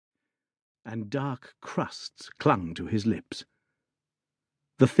and dark crusts clung to his lips.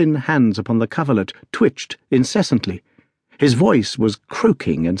 The thin hands upon the coverlet twitched incessantly. His voice was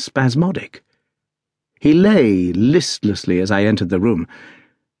croaking and spasmodic. He lay listlessly as I entered the room,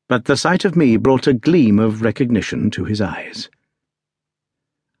 but the sight of me brought a gleam of recognition to his eyes.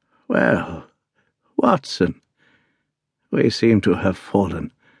 "Well, Watson, we seem to have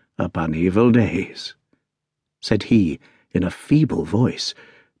fallen upon evil days," said he in a feeble voice,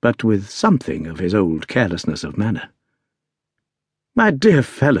 but with something of his old carelessness of manner. "My dear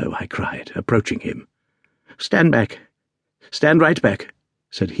fellow," I cried, approaching him. "Stand back. Stand right back,"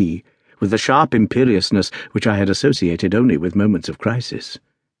 said he, with the sharp imperiousness which I had associated only with moments of crisis.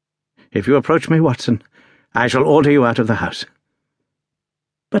 "If you approach me, Watson, I shall order you out of the house."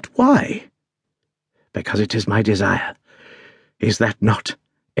 "But why?" "Because it is my desire. Is that not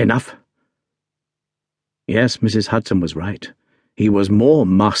enough?" Yes, Mrs. Hudson was right. He was more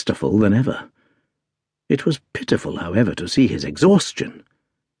masterful than ever. It was pitiful, however, to see his exhaustion.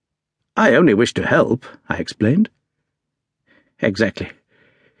 "I only wish to help," I explained. "Exactly.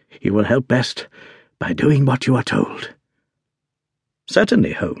 You will help best by doing what you are told."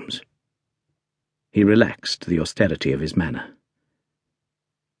 "Certainly, Holmes." He relaxed the austerity of his manner.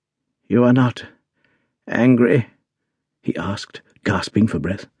 "You are not angry?" he asked, gasping for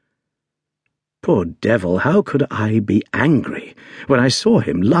breath. Poor devil, how could I be angry when I saw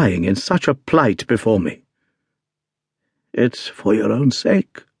him lying in such a plight before me? "It's for your own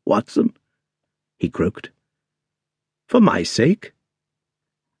sake, Watson," he croaked. "For my sake?"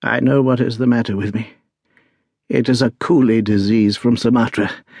 "I know what is the matter with me. It is a coolie disease from Sumatra,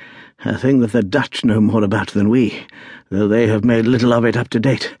 a thing that the Dutch know more about than we, though they have made little of it up to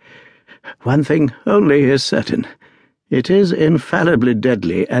date. One thing only is certain. It is infallibly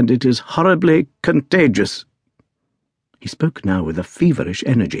deadly, and it is horribly contagious." He spoke now with a feverish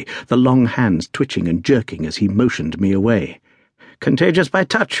energy, the long hands twitching and jerking as he motioned me away. "Contagious by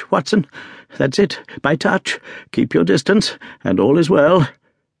touch, Watson. That's it, by touch. Keep your distance, and all is well."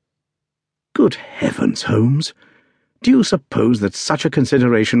 Good heavens, Holmes! Do you suppose that such a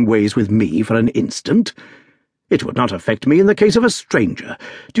consideration weighs with me for an instant? It would not affect me in the case of a stranger.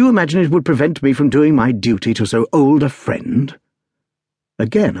 Do you imagine it would prevent me from doing my duty to so old a friend?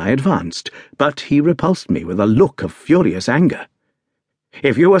 Again I advanced, but he repulsed me with a look of furious anger.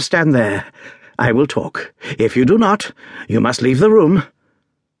 "If you will stand there, I will talk. If you do not, you must leave the room."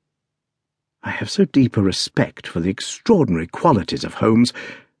 I have so deep a respect for the extraordinary qualities of Holmes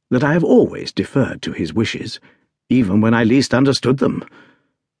that I have always deferred to his wishes, even when I least understood them.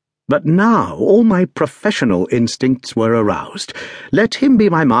 But now all my professional instincts were aroused. Let him be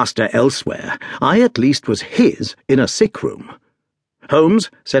my master elsewhere. I at least was his in a sick room. "Holmes,"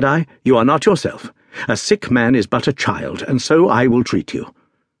 said I, "you are not yourself. A sick man is but a child, and so I will treat you.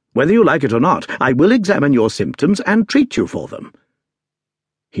 Whether you like it or not, I will examine your symptoms and treat you for them."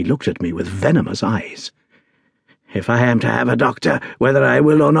 He looked at me with venomous eyes. "If I am to have a doctor, whether I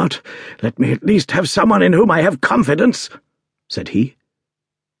will or not, let me at least have someone in whom I have confidence," said he.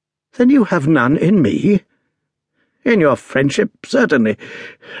 "Then you have none in me?" "In your friendship, certainly.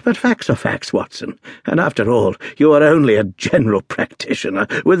 But facts are facts, Watson, and after all, you are only a general practitioner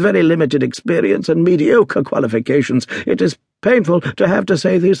with very limited experience and mediocre qualifications. It is painful to have to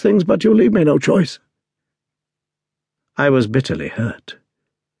say these things, but you leave me no choice." I was bitterly hurt.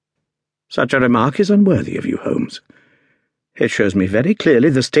 "Such a remark is unworthy of you, Holmes. It shows me very clearly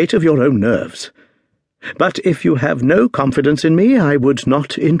the state of your own nerves. But if you have no confidence in me, I would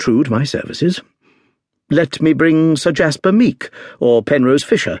not intrude my services. Let me bring Sir Jasper Meek, or Penrose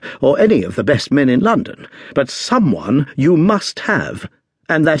Fisher, or any of the best men in London, but someone you must have,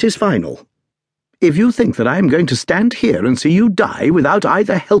 and that is final. If you think that I am going to stand here and see you die without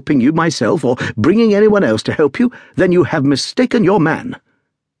either helping you myself or bringing anyone else to help you, then you have mistaken your man."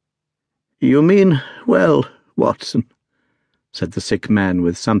 "You mean well, Watson," said the sick man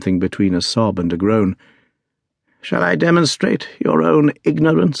with something between a sob and a groan. "Shall I demonstrate your own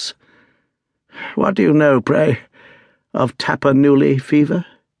ignorance? What do you know, pray, of Tapanuli fever?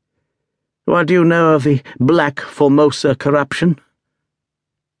 What do you know of the Black Formosa corruption?"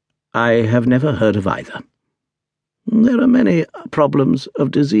 "I have never heard of either." "There are many problems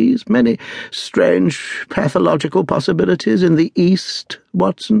of disease, many strange pathological possibilities in the East,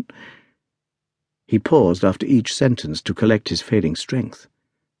 Watson." He paused after each sentence to collect his failing strength.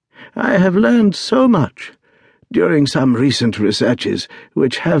 "I have learned so much during some recent researches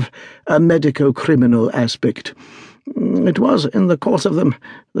which have a medico-criminal aspect. It was in the course of them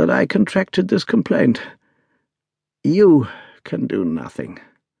that I contracted this complaint. You can do nothing."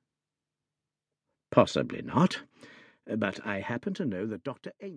 "Possibly not, but I happen to know that Dr.